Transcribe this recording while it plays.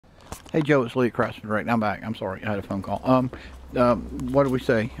Hey Joe, it's Lee at Craftsman Direct. I'm back. I'm sorry, I had a phone call. What did we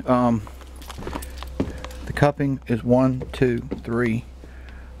say? The cupping is 1, 2, 3,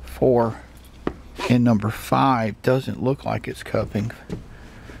 4, and number 5 doesn't look like it's cupping.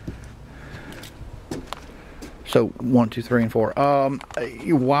 So 1, 2, 3, and 4.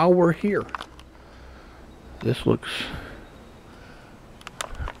 While we're here, this looks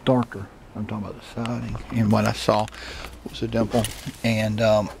darker. I'm talking about the siding, and what I saw was a dimple, and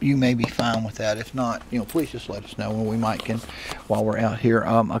you may be fine with that. If not, please just let us know, and we might can, while we're out here.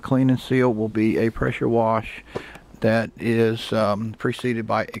 A clean and seal will be a pressure wash that is preceded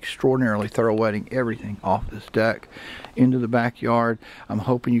by extraordinarily thorough wetting everything off this deck into the backyard. I'm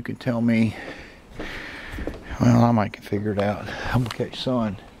hoping you can tell me, well, I might can figure it out. I'm gonna catch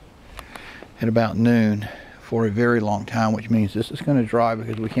sun at about noon for a very long time, which means this is going to dry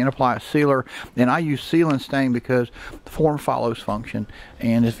because we can't apply a sealer. And I use seal and stain because the form follows function,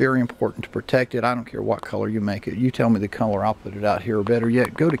 and it's very important to protect it. I don't care what color you make it. You tell me the color, I'll put it out here. Or better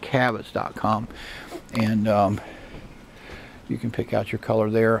yet, go to Cabot's.com and you can pick out your color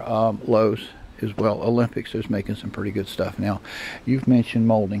there. Lowe's as well. Olympics is making some pretty good stuff now. You've mentioned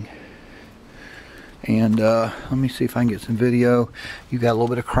molding, and let me see if I can get some video. You got a little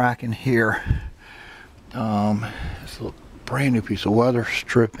bit of crack in here. It's a brand new piece of weather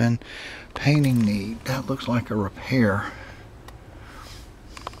stripping, painting need. That looks like a repair.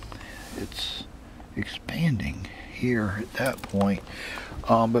 It's expanding here at that point.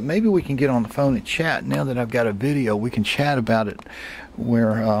 But maybe we can get on the phone and chat. Now that I've got a video, we can chat about it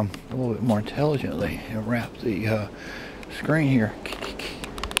where a little bit more intelligently. I'll wrap the screen here.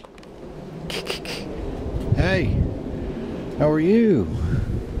 Hey, how are you?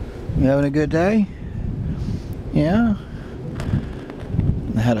 You having a good day? Yeah,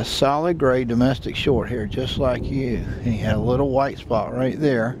 I had a solid gray domestic short hair just like you, and he had a little white spot right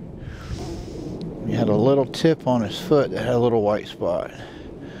there. He had a little tip on his foot that had a little white spot.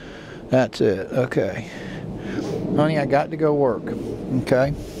 That's it. Okay, honey, I got to go work.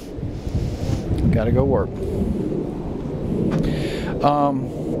 Okay, got to go work.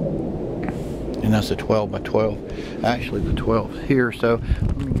 And that's a 12 by 12. Actually, the 12 here. So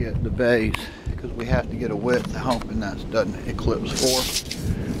let me get the bays, because we have to get a width, hoping that doesn't eclipse 4.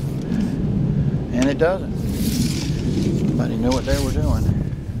 And it doesn't. Somebody knew what they were doing.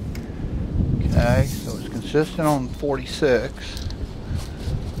 Okay, so it's consistent on 46.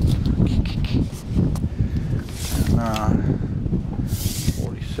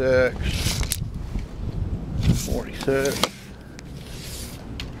 46. 46.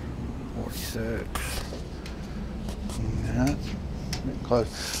 46. That's close.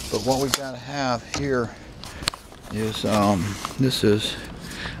 But what we've got to have here is this is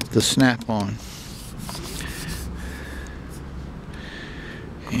the snap-on,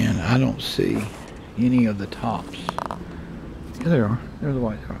 and I don't see any of the tops. Yeah, there are. There's the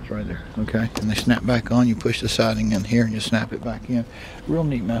white tops right there. Okay, and they snap back on. You push the siding in here and you snap it back in. Real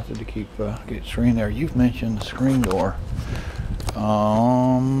neat method to keep get screen there. You've mentioned the screen door.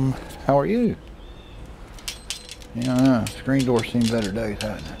 How are you? Yeah, screen door seen better days,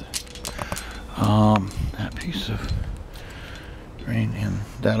 hasn't it? That piece of screen, and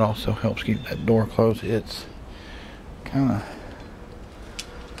that also helps keep that door closed. It's kind of,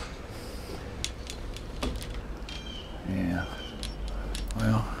 yeah,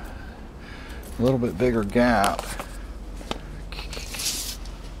 well, a little bit bigger gap.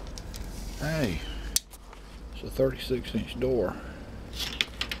 Hey, it's a 36-inch door.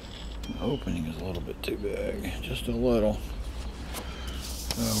 The opening is a little bit too big, just a little.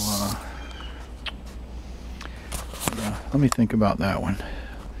 So yeah, let me think about that one.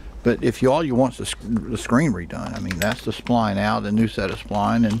 But if all you want is the screen redone, I mean, that's the spline out, a new set of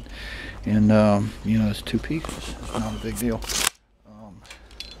spline, and it's 2 pieces. It's not a big deal.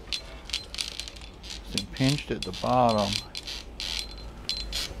 It's impinged at the bottom.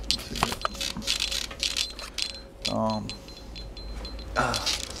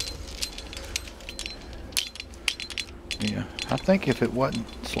 Yeah, I think if it wasn't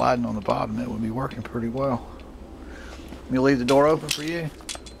sliding on the bottom, it would be working pretty well. Let me leave the door open for you.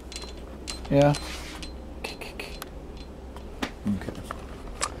 Yeah. Okay.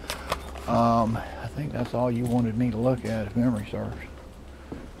 I think that's all you wanted me to look at, if memory serves.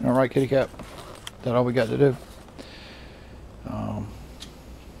 All right, kitty cat. Is that all we got to do?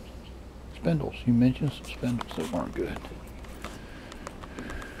 Spindles. You mentioned some spindles that weren't good.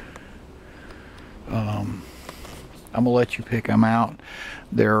 I'm gonna let you pick them out.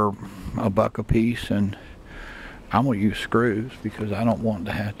 They're $1 a piece, and I'm gonna use screws because I don't want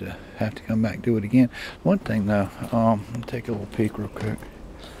to have to come back and do it again. One thing though, let me take a little peek real quick.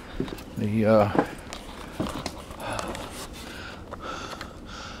 the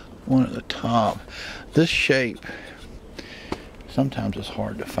one at the top. This shape, sometimes it's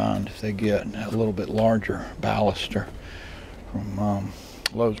hard to find if they get a little bit larger baluster from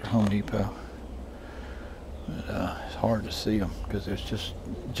Lowe's or Home Depot. But, it's hard to see them because there's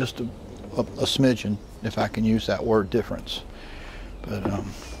just a smidgen, if I can use that word, difference. But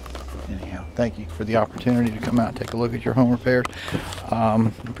anyhow, thank you for the opportunity to come out and take a look at your home repairs.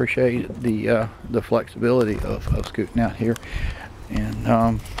 Appreciate the flexibility of scooting out here.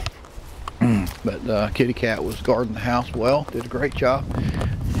 And but Kitty Cat was guarding the house well, did a great job,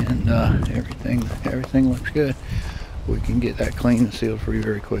 and everything looks good. We can get that clean and sealed for you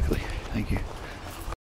very quickly. Thank you.